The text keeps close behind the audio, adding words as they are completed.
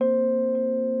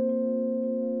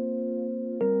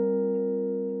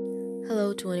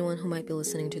Hello to anyone who might be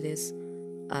listening to this.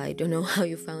 I don't know how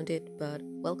you found it, but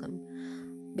welcome.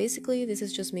 Basically, this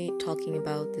is just me talking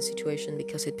about the situation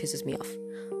because it pisses me off.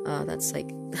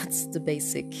 That's the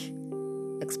basic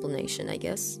explanation, I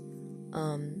guess.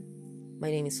 My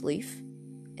name is Leaf,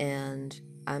 and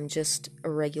I'm just a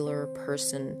regular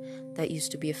person that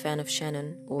used to be a fan of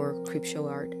Shannon or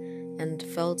Creepshow art and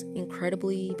felt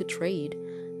incredibly betrayed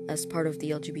as part of the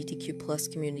LGBTQ plus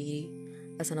community.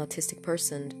 As an autistic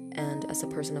person and as a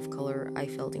person of color, I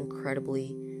felt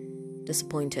incredibly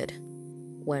disappointed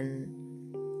when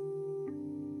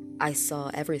I saw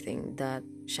everything that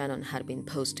Shannon had been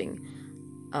posting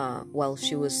while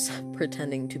she was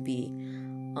pretending to be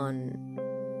on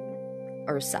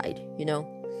our side, you know?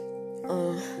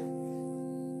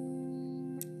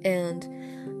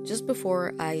 And just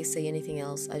before I say anything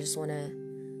else, I just want to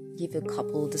give a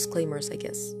couple disclaimers, I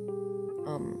guess.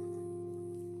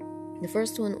 The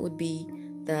first one would be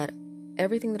that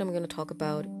everything that I'm going to talk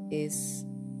about is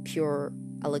pure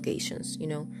allegations, you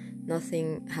know?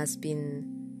 Nothing has been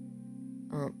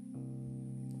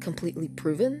completely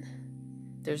proven.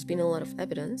 There's been a lot of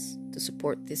evidence to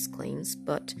support these claims,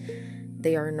 but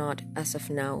they are not, as of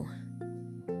now,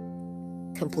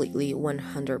 completely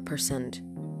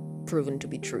 100% proven to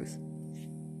be truth.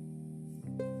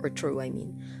 Or true, I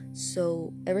mean.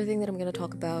 So everything that I'm going to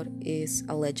talk about is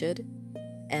alleged,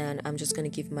 and I'm just going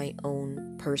to give my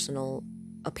own personal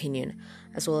opinion,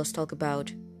 as well as talk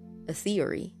about a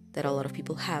theory that a lot of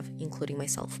people have, including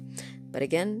myself. But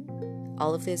again,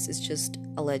 all of this is just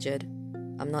alleged.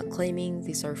 I'm not claiming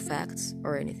these are facts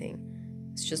or anything.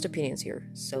 It's just opinions here,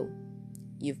 so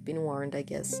you've been warned, I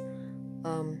guess.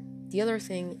 The other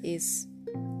thing is,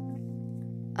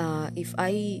 if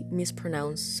I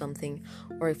mispronounce something,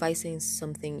 or if I say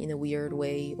something in a weird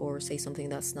way, or say something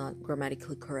that's not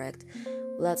grammatically correct,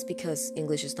 that's because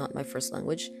English is not my first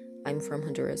language. I'm from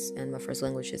Honduras, and my first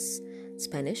language is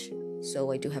Spanish,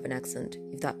 so I do have an accent.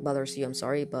 If that bothers you, I'm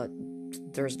sorry, but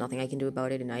there's nothing I can do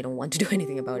about it, and I don't want to do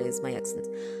anything about it. It's my accent.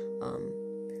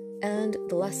 And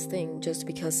the last thing, just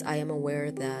because I am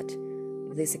aware that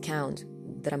this account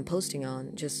that I'm posting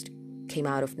on just came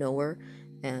out of nowhere,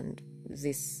 and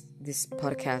this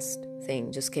podcast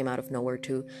thing just came out of nowhere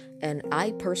too, and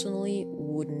I personally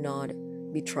would not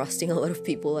be trusting a lot of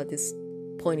people at this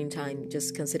point in time,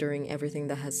 just considering everything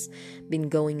that has been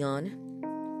going on.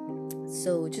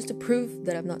 So just to prove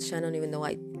that I'm not Shannon, even though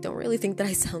I don't really think that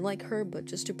I sound like her, but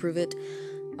just to prove it,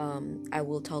 I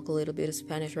will talk a little bit of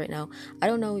Spanish right now. I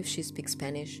don't know if she speaks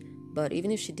Spanish, but even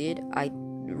if she did, I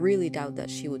really doubt that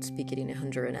she would speak it in a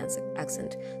Honduran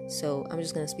accent. So I'm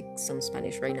just gonna speak some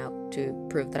Spanish right now to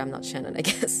prove that I'm not Shannon, I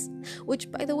guess.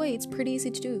 Which, by the way, it's pretty easy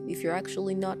to do. If you're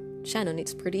actually not Shannon,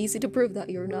 it's pretty easy to prove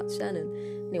that you're not Shannon.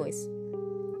 Anyways,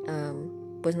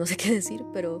 pues no sé qué decir,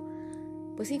 pero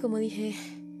pues sí, como dije,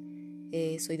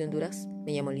 soy de Honduras,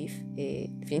 me llamo Liv,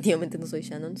 definitivamente no soy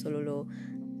Shannon, solo lo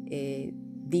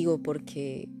digo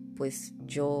porque pues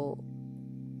yo,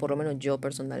 por lo menos yo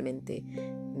personalmente,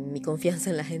 mi confianza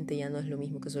en la gente ya no es lo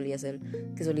mismo que solía ser.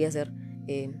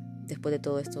 Después de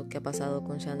todo esto que ha pasado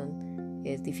con Shannon,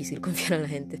 es difícil confiar en la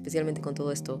gente, especialmente con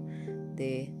todo esto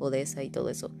de Odessa y todo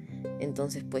eso.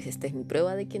 Entonces pues esta es mi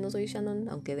prueba de que no soy Shannon,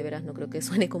 aunque de veras no creo que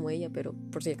suene como ella, pero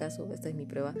por si acaso esta es mi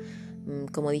prueba.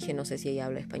 Como dije, no sé si ella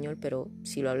habla español, pero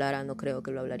si lo hablara no creo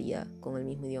que lo hablaría con el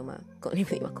mismo idioma, con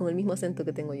el mismo acento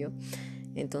que tengo yo.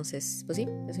 Entonces pues sí,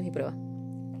 esa es mi prueba.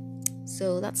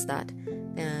 So that's that.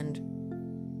 And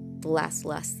the last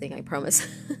thing, I promise.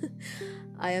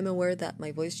 I am aware that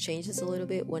my voice changes a little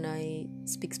bit when I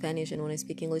speak Spanish and when I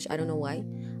speak English. I don't know why.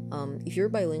 If you're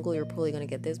bilingual, you're probably gonna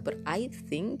get this, but I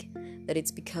think that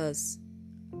it's because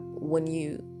when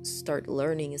you start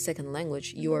learning a second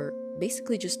language, you are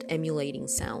basically just emulating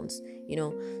sounds, you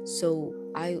know? So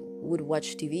I would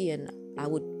watch TV and I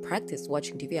would practice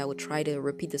watching TV. I would try to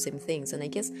repeat the same things, and I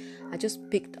guess I just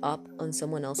picked up on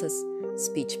someone else's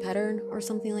speech pattern or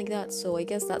something like that. So I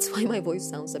guess that's why my voice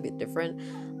sounds a bit different.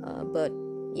 But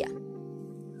yeah.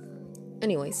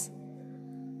 Anyways,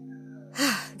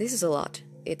 this is a lot.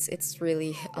 It's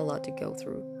really a lot to go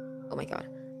through. Oh my god.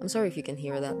 I'm sorry if you can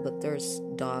hear that, but there's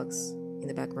dogs in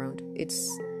the background.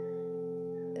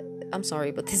 I'm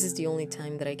sorry, but this is the only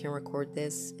time that I can record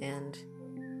this, and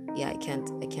yeah, I can't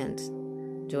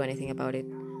do anything about it.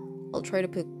 I'll try to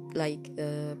put like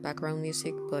background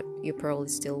music, but you probably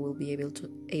still will be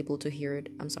able to hear it.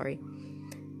 I'm sorry.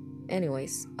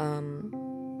 Anyways,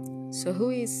 so who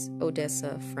is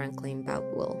Odessa Franklin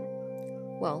Boutwell?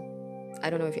 Well, I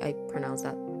don't know if I pronounced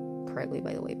that correctly,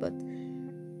 by the way, but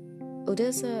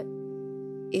Odessa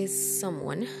is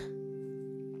someone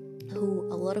who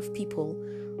a lot of people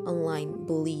online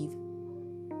believe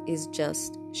is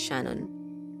just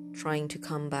Shannon trying to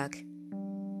come back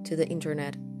to the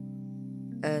internet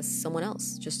as someone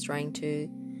else, just trying to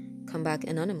come back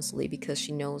anonymously because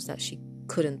she knows that she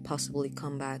couldn't possibly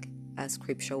come back as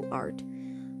Creepshow Art.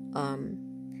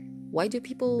 Why do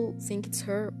people think it's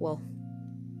her? Well,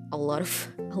 a lot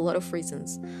of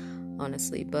reasons,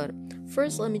 honestly. But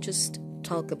first, let me just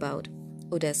talk about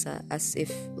Odessa as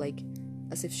if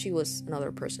she was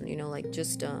another person,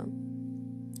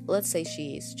 let's say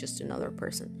she is just another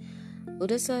person.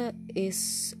 Odessa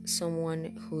is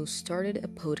someone who started a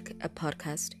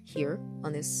podcast here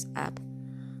on this app,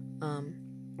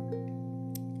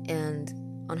 and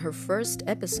on her first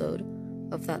episode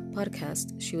of that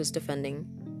podcast, she was defending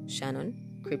Shannon,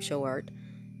 Creepshow Art,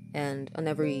 and on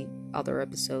every other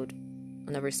episode,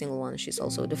 on every single one, she's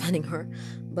also defending her.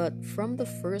 But from the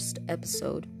first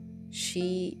episode,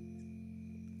 she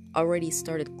already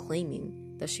started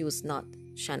claiming that she was not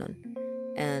Shannon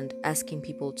and asking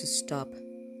people to stop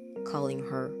calling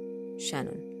her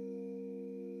Shannon.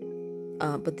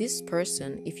 But this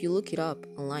person, if you look it up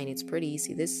online, it's pretty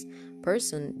easy. This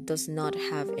person does not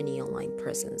have any online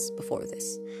presence before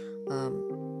this.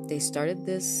 They started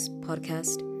this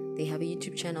podcast. They have a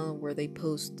YouTube channel where they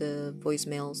post the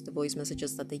voicemails, the voice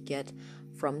messages that they get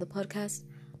from the podcast.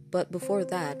 But before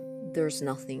that, there's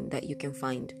nothing that you can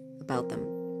find about them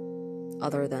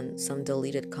other than some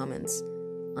deleted comments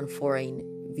on foreign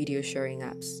video sharing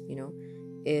apps.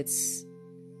 It's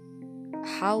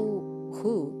how,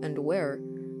 who, and where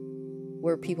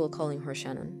were people calling her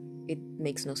Shannon? It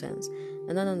makes no sense.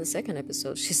 And then on the second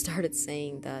episode, she started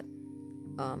saying that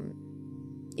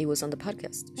it was on the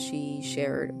podcast. She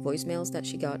shared voicemails that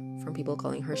she got from people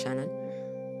calling her Shannon.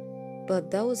 But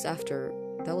that was after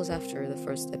the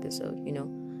first episode,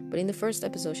 But in the first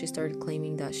episode, she started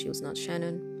claiming that she was not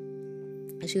Shannon,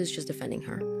 and she was just defending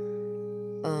her.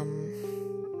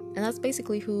 And that's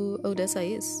basically who Odessa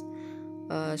is.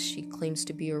 She claims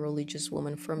to be a religious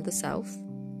woman from the South.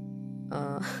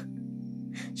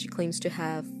 She claims to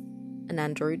have an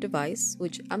Android device,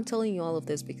 which I'm telling you all of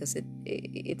this because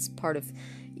it's part of.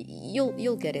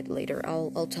 You'll get it later.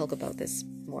 I'll talk about this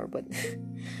more, but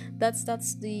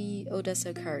that's the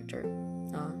Odessa character.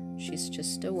 She's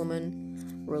just a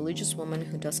woman, religious woman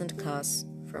who doesn't cuss,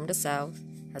 from the South,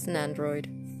 has an Android.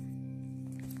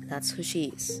 That's who she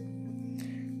is.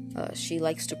 She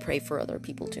likes to pray for other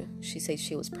people too. She said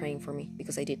she was praying for me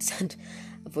because I did send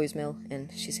a voicemail,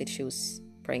 and she said she was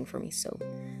praying for me. So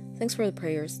thanks for the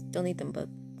prayers. Don't need them, but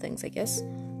thanks, I guess.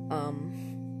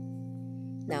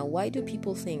 Now, why do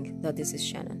people think that this is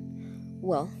Shannon?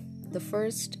 Well, the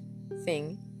first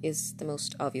thing is the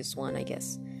most obvious one, I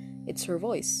guess. It's her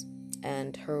voice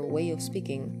and her way of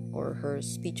speaking, or her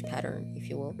speech pattern, if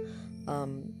you will.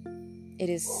 It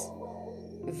is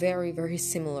very, very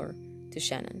similar to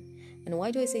Shannon. And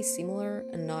why do I say similar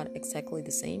and not exactly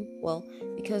the same? Well,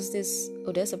 because this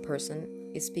Odessa person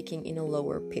is speaking in a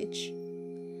lower pitch.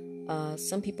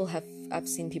 Some people I've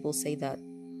seen people say that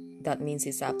means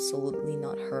it's absolutely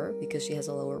not her because she has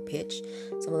a lower pitch.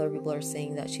 Some other people are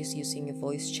saying that she's using a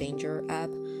voice changer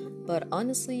app. But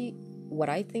honestly, what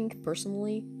I think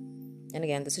personally, and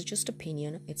again, this is just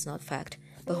opinion, it's not fact,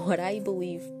 but what I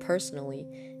believe personally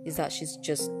is that she's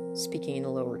just speaking in a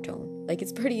lower tone. Like,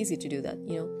 it's pretty easy to do that,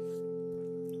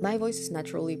 My voice is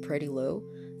naturally pretty low,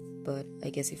 but I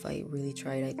guess if I really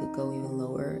tried, I could go even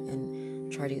lower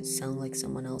and try to sound like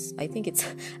someone else. I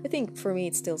think for me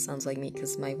it still sounds like me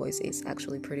because my voice is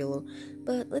actually pretty low.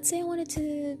 But let's say I wanted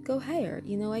to go higher,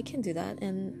 I can do that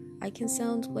and I can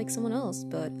sound like someone else,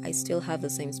 but I still have the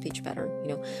same speech pattern,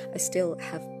 I still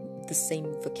have the same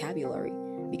vocabulary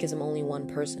because I'm only one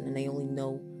person and I only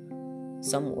know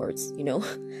some words,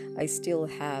 I still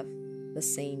have the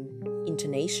same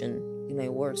intonation in my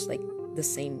words, like the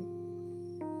same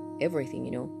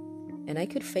everything, and I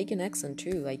could fake an accent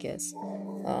too, I guess.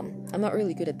 I'm not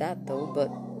really good at that though,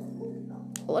 but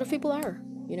a lot of people are,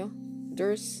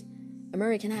 there's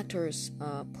American actors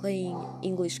playing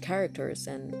English characters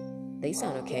and they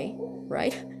sound okay,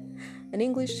 right? And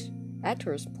English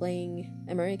actors playing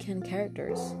American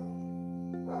characters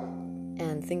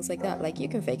and things like that. Like, you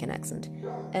can fake an accent,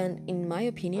 and in my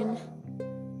opinion,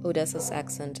 Odessa's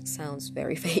accent sounds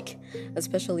very fake,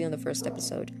 especially on the first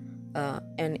episode.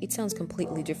 And it sounds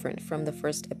completely different from the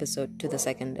first episode to the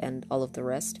second and all of the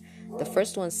rest. The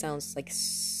first one sounds like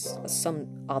some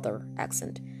other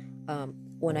accent.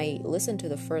 When I listened to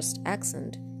the first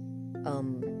accent,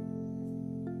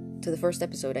 to the first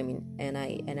episode, and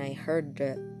I heard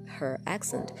her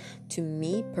accent, to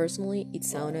me personally, it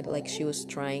sounded like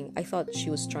I thought she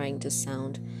was trying to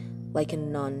sound like a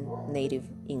non-native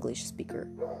English speaker,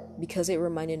 because it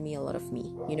reminded me a lot of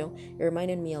me, it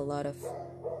reminded me a lot of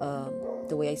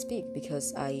the way I speak,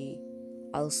 because I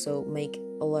also make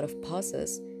a lot of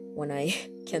pauses when I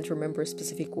can't remember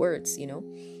specific words.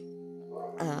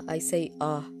 I say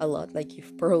a lot, like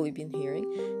you've probably been hearing,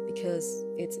 because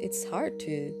it's hard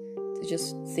to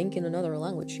just think in another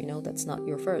language, that's not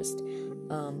your first.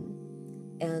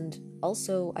 And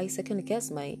also I second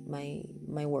guess my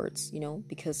words,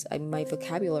 because my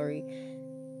vocabulary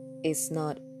is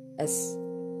not as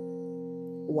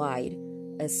wide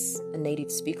as a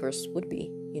native speaker's would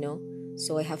be,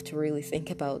 so I have to really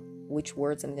think about which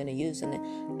words I'm going to use.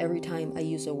 And every time I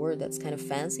use a word that's kind of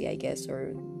fancy, I guess,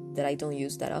 or that I don't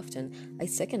use that often, I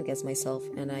second guess myself,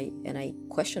 and I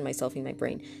question myself in my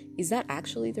brain, is that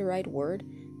actually the right word?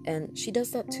 And she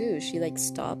does that too. She like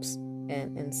stops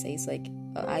and says like,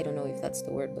 I don't know if that's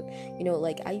the word, but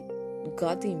like I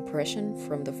got the impression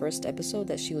from the first episode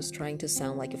that she was trying to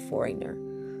sound like a foreigner.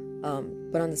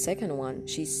 But on the second one,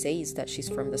 she says that she's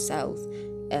from the South,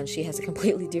 and she has a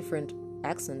completely different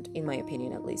accent, in my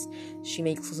opinion at least. She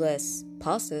makes less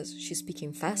pauses, she's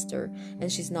speaking faster,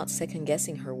 and she's not second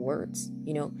guessing her words.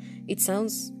 It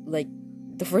sounds like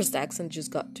the first accent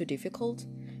just got too difficult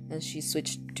and she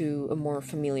switched to a more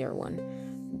familiar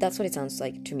one. That's what it sounds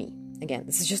like to me. Again,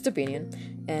 this is just opinion,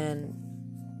 and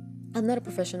I'm not a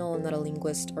professional, I'm not a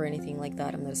linguist or anything like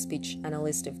that. I'm not a speech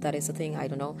analyst, if that is a thing, I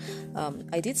don't know.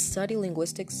 I did study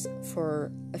linguistics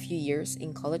for a few years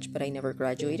in college, but I never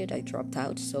graduated. I dropped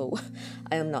out, so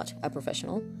I am not a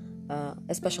professional,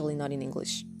 especially not in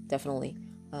English, definitely.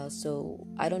 So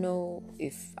I don't know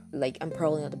if, like, I'm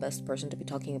probably not the best person to be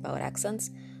talking about accents,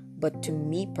 but to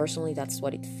me personally, that's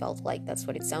what it felt like. That's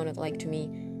what it sounded like to me,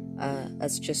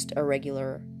 as just a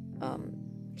regular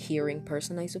hearing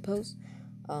person, I suppose.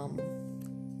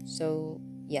 So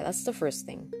yeah, that's the first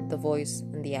thing, the voice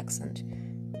and the accent,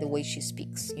 the way she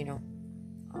speaks,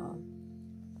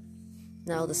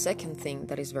 Now the second thing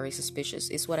that is very suspicious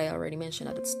is what I already mentioned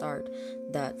at the start,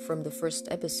 that from the first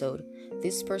episode,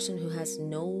 this person who has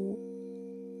no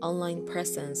online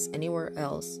presence anywhere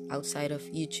else outside of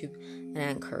YouTube and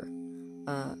Anchor,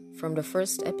 from the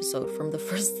first episode, from the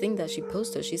first thing that she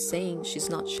posted, she's saying she's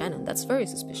not Shannon. That's very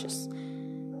suspicious.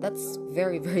 That's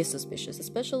very, very suspicious,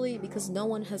 especially because no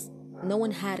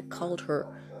one had called her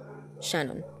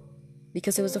Shannon,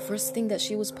 because it was the first thing that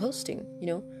she was posting,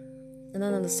 And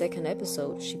then on the second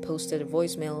episode, she posted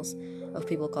voicemails of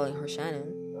people calling her Shannon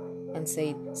and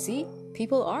said, see,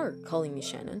 people are calling me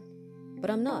Shannon, but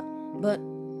I'm not. But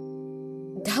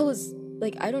that was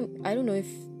like, I don't know if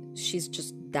she's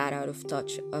just that out of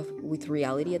touch with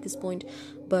reality at this point,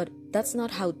 but that's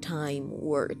not how time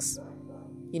works,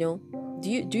 Do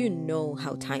you know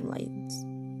how timelines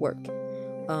work?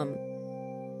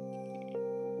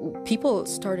 People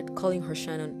started calling her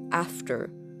Shannon after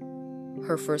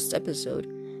her first episode,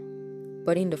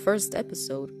 but in the first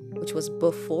episode, which was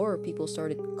before people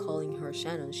started calling her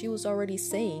Shannon, she was already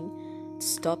saying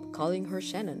stop calling her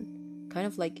Shannon. Kind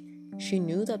of like she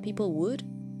knew that people would,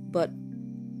 but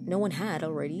no one had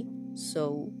already,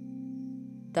 so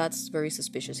that's very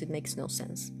suspicious. It makes no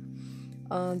sense.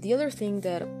 The other thing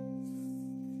that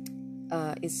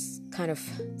is kind of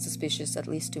suspicious, at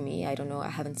least to me, I don't know, I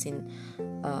haven't seen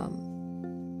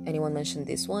anyone mention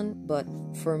this one, but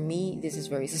for me this is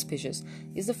very suspicious,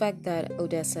 is the fact that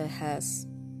ODESZA has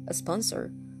a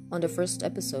sponsor on the first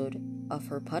episode of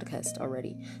her podcast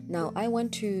already. Now, I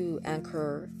went to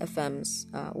Anchor FM's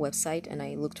website and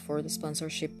I looked for the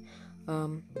sponsorship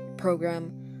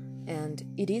program, and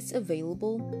it is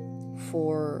available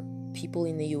for people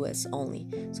in the US only.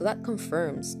 So that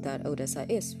confirms that ODESZA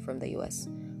is from the US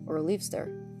or lives there,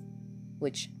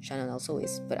 which Shannon also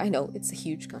is. But I know it's a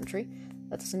huge country.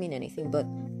 That doesn't mean anything. But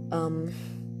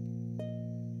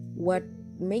what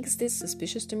makes this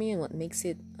suspicious to me and what makes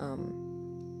it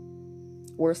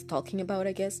worth talking about,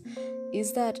 I guess,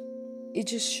 is that it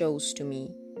just shows to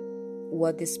me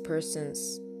what this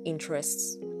person's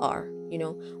interests are,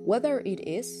 whether it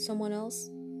is someone else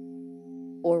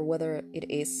or whether it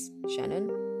is Shannon.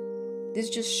 This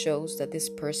just shows that this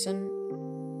person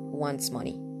wants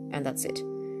money, and that's it.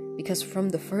 Because from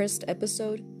the first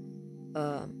episode,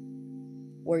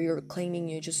 where you're claiming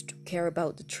you just care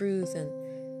about the truth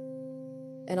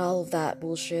and all of that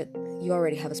bullshit, you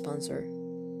already have a sponsor.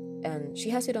 And she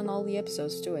has it on all the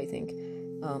episodes too, I think.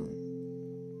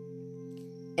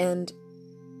 And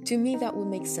to me, that would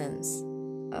make sense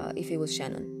if it was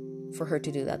Shannon, for her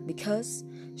to do that, because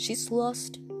she's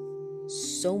lost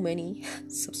so many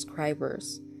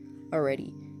subscribers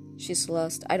already. she's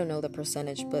lost, I don't know the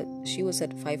percentage, but she was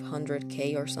at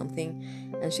 500k or something,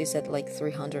 and she's at like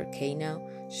 300k now.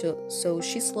 So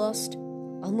she's lost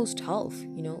almost half,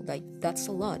 like that's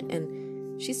a lot.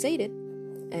 And she said it,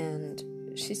 and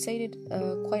she said it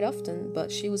quite often,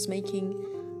 but she was making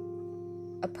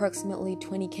approximately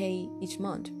 20k each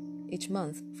month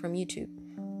from YouTube.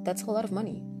 That's a lot of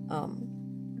money.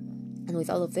 And with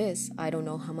all of this, I don't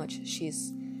know how much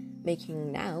she's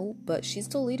making now, but she's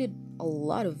deleted a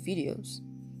lot of videos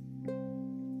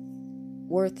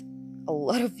worth a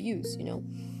lot of views,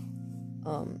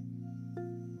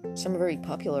 some very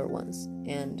popular ones,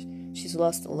 and she's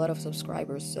lost a lot of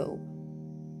subscribers. So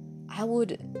I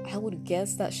would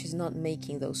guess that she's not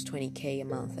making those 20k a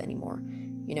month anymore,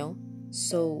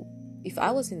 So if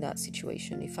I was in that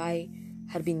situation, if I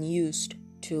had been used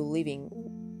to living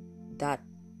that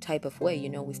type of way,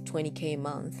 with 20k a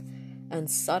month, and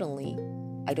suddenly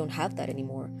I don't have that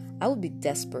anymore, I would be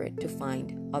desperate to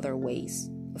find other ways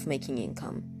of making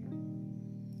income.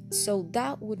 So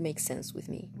that would make sense with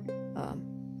me.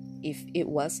 If it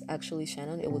was actually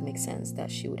Shannon, it would make sense that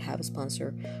she would have a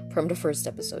sponsor from the first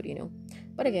episode,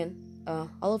 But again,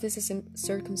 all of this is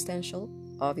circumstantial,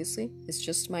 obviously. It's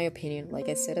just my opinion. Like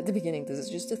I said at the beginning, this is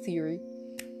just a theory.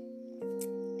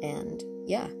 And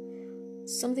yeah,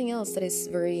 something else that is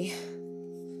very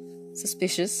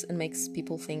suspicious and makes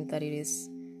people think that it is,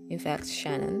 in fact,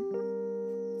 Shannon,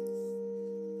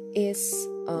 is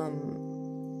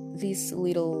these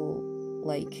little,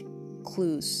 like,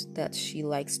 clues that she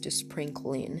likes to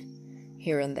sprinkle in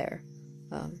here and there.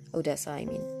 Odessa, I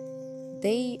mean.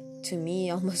 They, to me,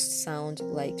 almost sound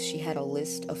like she had a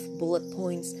list of bullet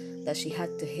points that she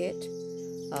had to hit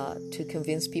to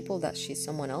convince people that she's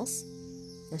someone else.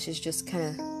 And she's just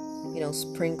kind of,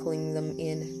 sprinkling them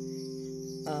in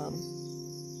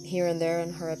here and there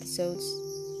in her episodes.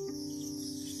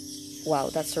 Wow,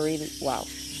 that's a really... wow.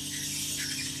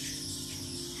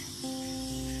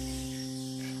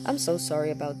 I'm so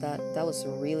sorry about that. That was a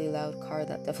really loud car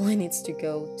that definitely needs to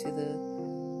go to the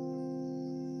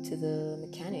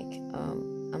mechanic.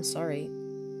 I'm sorry.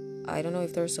 I don't know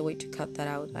if there's a way to cut that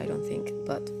out. I don't think,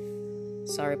 but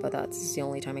sorry about that. This is the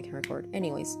only time I can record.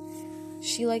 Anyways,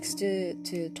 she likes to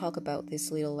talk about these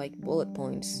little, like, bullet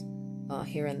points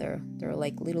here and there. They're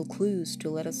like little clues to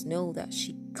let us know that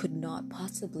she could not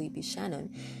possibly be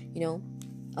Shannon.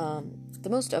 The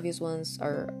most obvious ones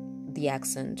are the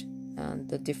accent and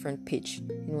the different pitch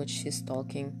in which she's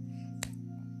talking.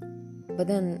 But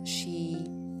then she,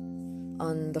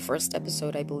 on the first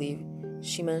episode, I believe,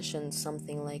 she mentioned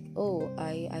something like, oh,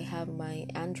 I have my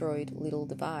Android little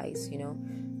device,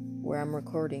 where I'm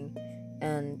recording.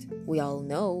 And we all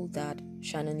know that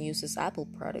Shannon uses Apple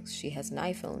products. She has an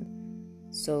iPhone.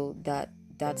 So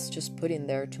that's just put in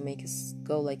there to make us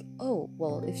go like, oh,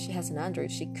 well, if she has an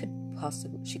Android, she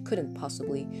couldn't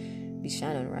possibly be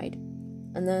Shannon, right?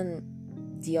 And then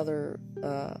the other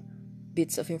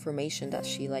bits of information that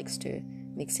she likes to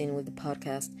mix in with the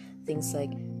podcast, things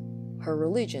like her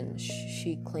religion.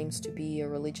 She claims to be a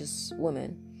religious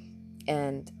woman,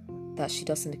 and that she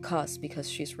doesn't cuss because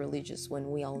she's religious,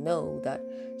 when we all know that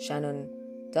Shannon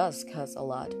does cuss a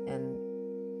lot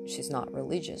and she's not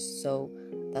religious. So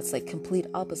that's like complete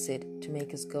opposite to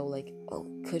make us go like, oh,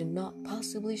 could it not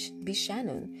possibly be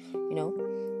Shannon,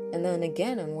 And then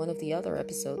again, on one of the other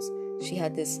episodes, she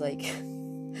had this like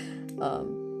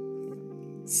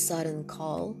sudden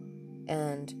call,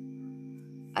 and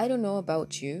I don't know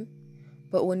about you,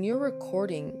 but when you're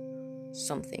recording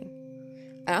something,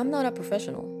 and I'm not a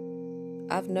professional,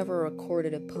 I've never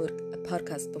recorded a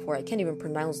podcast before. I can't even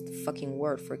pronounce the fucking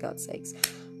word, for God's sakes.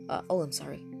 I'm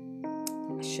sorry.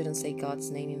 I shouldn't say God's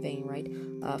name in vain, right?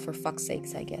 For fuck's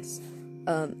sakes, I guess.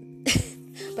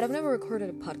 But I've never recorded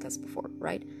a podcast before,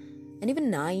 right? And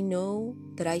even I know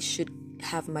that I should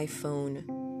have my phone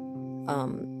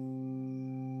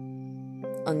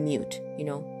on mute,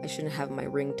 I shouldn't have my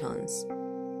ringtones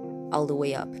all the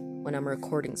way up when I'm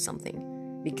recording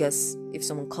something, because if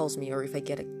someone calls me or if I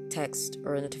get a text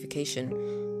or a notification,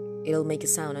 it'll make a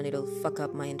sound and it'll fuck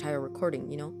up my entire recording,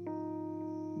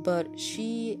 But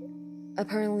she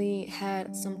apparently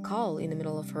had some call in the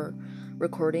middle of her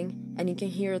recording, and you can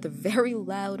hear the very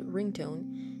loud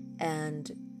ringtone,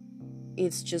 and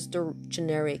it's just a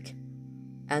generic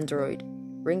Android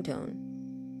ringtone.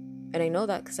 And I know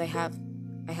that because I have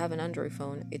an Android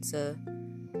phone. It's a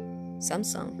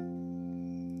Samsung,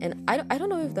 and I don't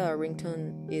know if the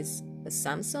ringtone is a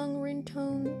Samsung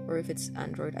ringtone or if it's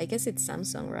Android. I guess it's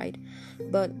Samsung, right?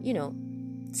 But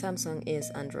Samsung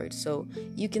is Android, so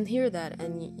you can hear that.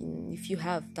 And if you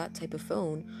have that type of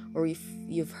phone, or if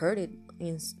you've heard it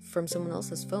from someone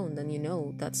else's phone, then you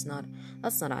know that's not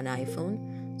an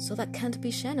iPhone. So that can't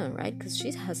be Shannon, right? Because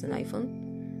she has an iPhone.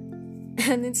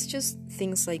 And it's just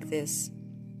things like this.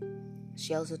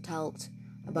 She also talked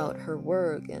about her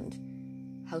work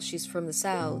and how she's from the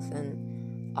South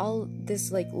and all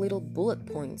this like little bullet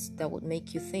points that would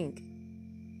make you think,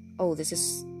 oh, this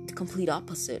is the complete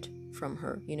opposite from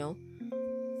her, you know?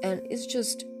 And it's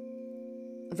just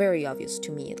very obvious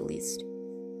to me, at least.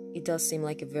 It does seem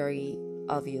like a very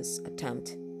obvious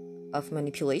attempt of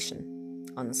manipulation,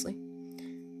 honestly.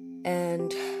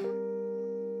 And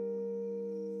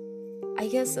I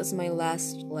guess as my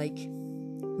last like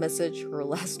message or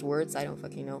last words, I don't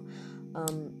fucking know,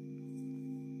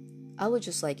 I would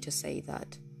just like to say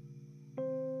that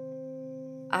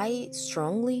I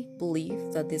strongly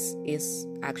believe that this is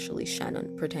actually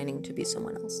Shannon pretending to be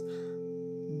someone else,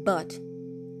 but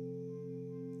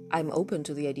I'm open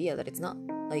to the idea that it's not.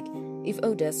 Like, if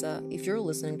Odessa, if you're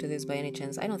listening to this by any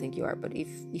chance, I don't think you are, but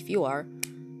if you are,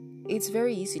 it's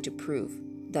very easy to prove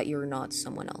that you're not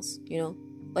someone else, you know?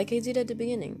 Like I did at the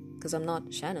beginning, because I'm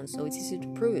not Shannon, so it's easy to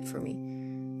prove it for me.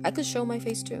 I could show my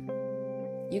face too.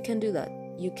 You can do that.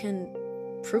 You can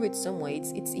prove it some way.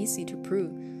 It's easy to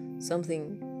prove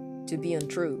something to be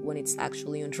untrue when it's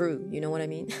actually untrue, you know what I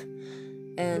mean?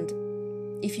 And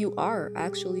if you are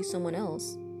actually someone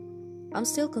else, I'm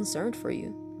still concerned for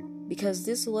you, because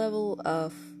this level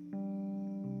of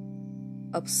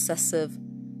obsessive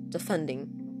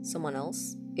defending someone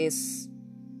else is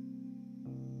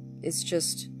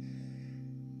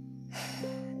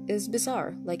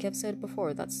bizarre. Like I've said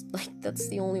before, that's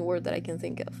the only word that I can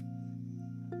think of.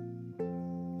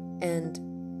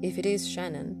 And if it is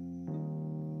Shannon,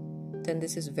 then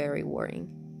this is very worrying.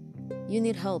 You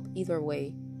need help either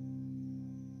way.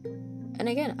 And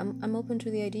again, I'm open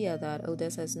to the idea that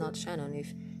Odessa is not Shannon.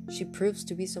 If she proves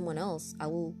to be someone else, I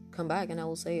will come back and I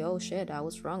will say, oh shit, I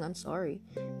was wrong, I'm sorry.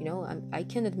 You know, I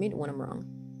can admit when I'm wrong.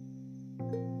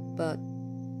 But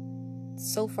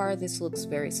so far, this looks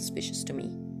very suspicious to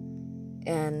me.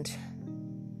 And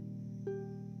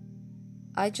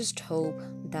I just hope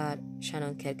that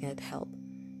Shannon can get help,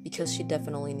 because she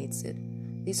definitely needs it.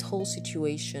 This whole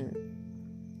situation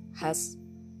has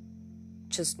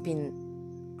just been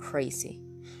crazy.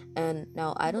 And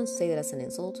now, I don't say that as an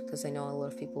insult, because I know a lot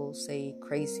of people say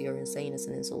crazy or insane as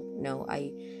an insult. No,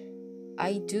 I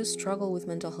do struggle with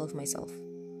mental health myself.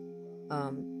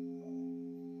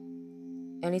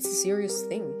 And it's a serious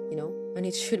thing, you know, and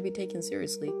it should be taken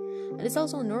seriously. And it's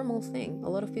also a normal thing. A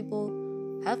lot of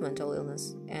people have mental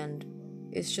illness, and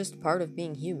it's just part of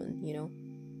being human, you know.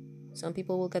 Some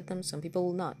people will get them, some people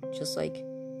will not, just like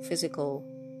physical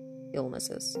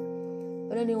illnesses.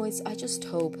 But anyways, I just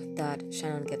hope that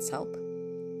Shannon gets help.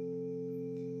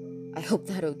 I hope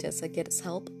that Odessa gets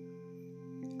help.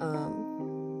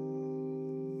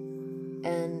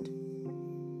 And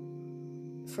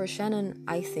for Shannon,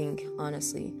 I think,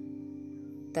 honestly,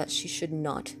 that she should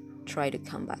not try to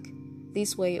come back,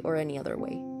 this way or any other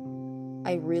way.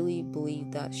 I really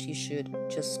believe that she should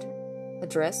just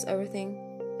address everything,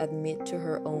 admit to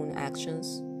her own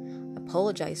actions,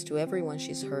 apologize to everyone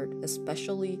she's hurt,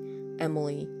 especially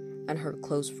Emily and her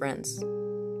close friends.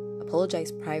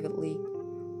 Apologize privately,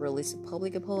 release a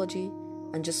public apology,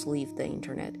 and just leave the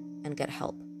internet and get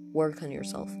help. Work on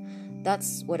yourself.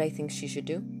 That's what I think she should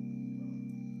do.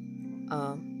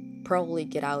 Probably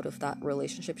get out of that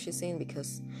relationship she's in,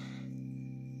 because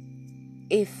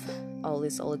if all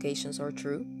these allegations are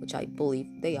true, which I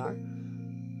believe they are,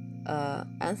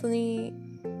 Anthony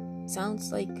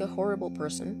sounds like a horrible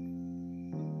person,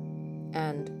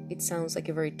 and it sounds like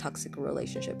a very toxic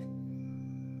relationship.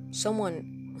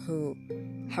 Someone who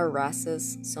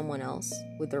harasses someone else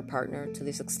with their partner to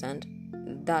this extent,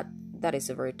 that is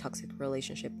a very toxic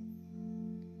relationship.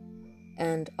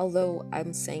 And although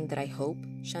I'm saying that I hope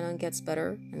Shannon gets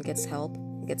better and gets help,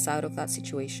 gets out of that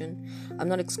situation, I'm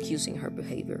not excusing her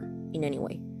behavior in any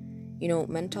way. You know,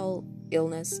 mental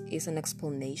illness is an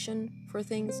explanation for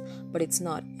things, but it's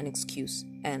not an excuse.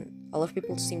 And a lot of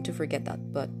people seem to forget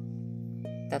that, but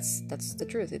that's the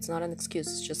truth. It's not an excuse,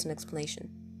 it's just an explanation.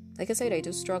 Like I said, I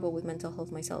do struggle with mental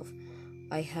health myself.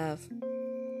 I have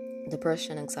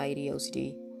depression, anxiety,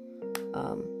 OCD,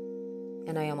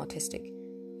 and I am autistic.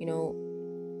 You know,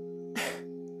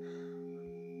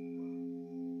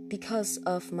 because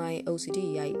of my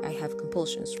OCD, I have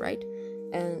compulsions, right?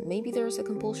 And maybe there's a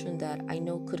compulsion that I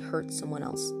know could hurt someone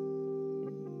else.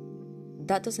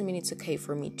 That doesn't mean it's okay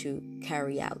for me to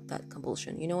carry out that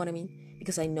compulsion, you know what I mean?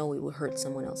 Because I know it will hurt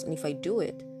someone else. And if I do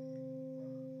it,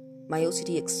 my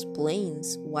OCD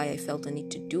explains why I felt a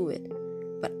need to do it,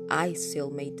 but I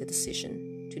still made the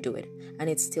decision. to do it, and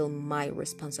it's still my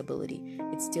responsibility.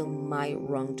 It's still my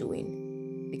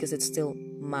wrongdoing, because it's still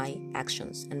my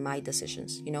actions and my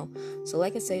decisions, So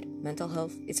like I said, mental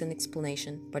health is an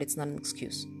explanation, but it's not an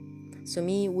excuse. So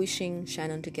me wishing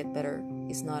Shannon to get better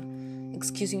is not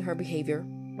excusing her behavior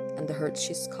and the hurt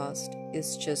she's caused.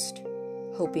 It's just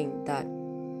hoping that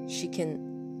she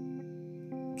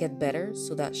can get better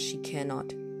so that she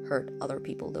cannot hurt other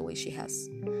people the way she has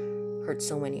hurt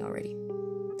so many already.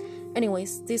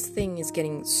 Anyways, this thing is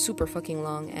getting super fucking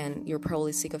long and you're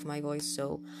probably sick of my voice,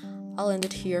 so I'll end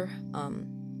it here.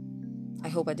 I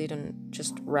hope I didn't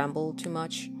just ramble too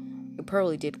much. You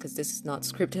probably did, because this is not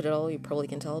scripted at all, you probably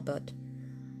can tell, but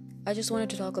I just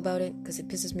wanted to talk about it because it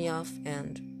pisses me off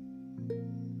and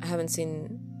I haven't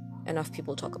seen enough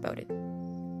people talk about it.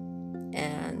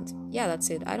 And yeah, that's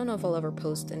it. I don't know if I'll ever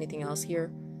post anything else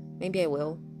here. Maybe I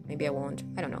will, maybe I won't,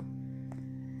 I don't know.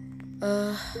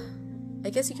 I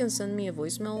guess you can send me a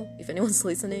voicemail if anyone's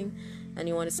listening and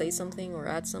you want to say something or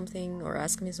add something or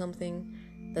ask me something,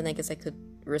 then I guess I could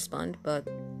respond, but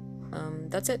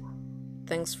that's it.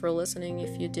 Thanks for listening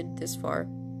if you did this far.